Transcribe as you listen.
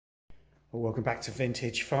Well, welcome back to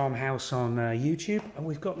Vintage Farmhouse on YouTube, and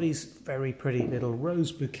we've got these very pretty little rose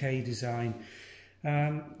bouquet design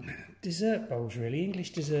dessert bowls, really,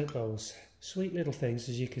 English dessert bowls. Sweet little things,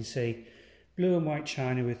 as you can see. Blue and white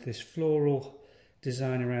china with this floral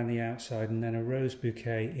design around the outside, and then a rose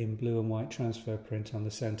bouquet in blue and white transfer print on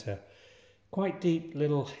the centre. Quite deep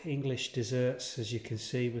little English desserts, as you can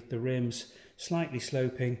see, with the rims slightly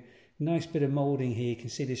sloping. Nice bit of moulding here. You can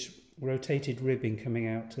see this rotated ribbing coming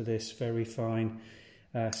out to this very fine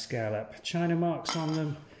scallop. China marks on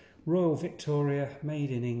them. Royal Victoria, made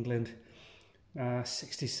in England.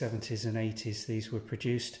 60s, 70s and 80s these were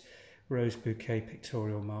produced. Rose bouquet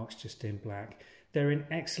pictorial marks just in black. They're in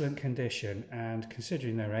excellent condition, and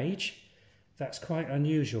considering their age, that's quite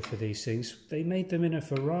unusual for these things. They made them in a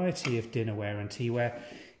variety of dinnerware and teaware,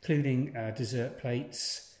 including dessert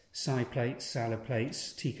plates, side plates, salad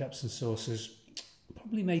plates, teacups and saucers.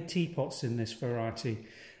 Probably made teapots in this variety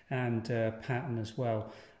and pattern as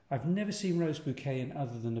well. I've never seen rose bouquet in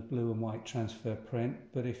other than a blue and white transfer print,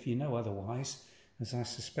 but if you know otherwise, as I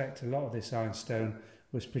suspect a lot of this ironstone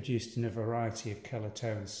was produced in a variety of colour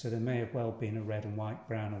tones, so there may have well been a red and white,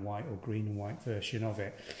 brown and white or green and white version of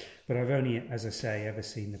it, but I've only, as I say, ever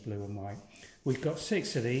seen the blue and white. We've got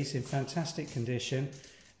 6 of these in fantastic condition,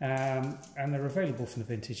 and they're available from the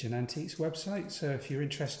Vintage and Antiques website, so if you're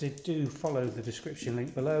interested, do follow the description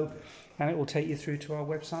link below and it will take you through to our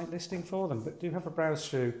website listing for them. But do have a browse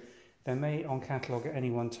through. There may on catalogue at any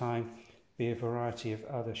one time be a variety of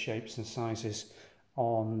other shapes and sizes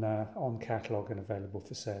on catalogue and available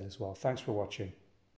for sale as well. Thanks for watching.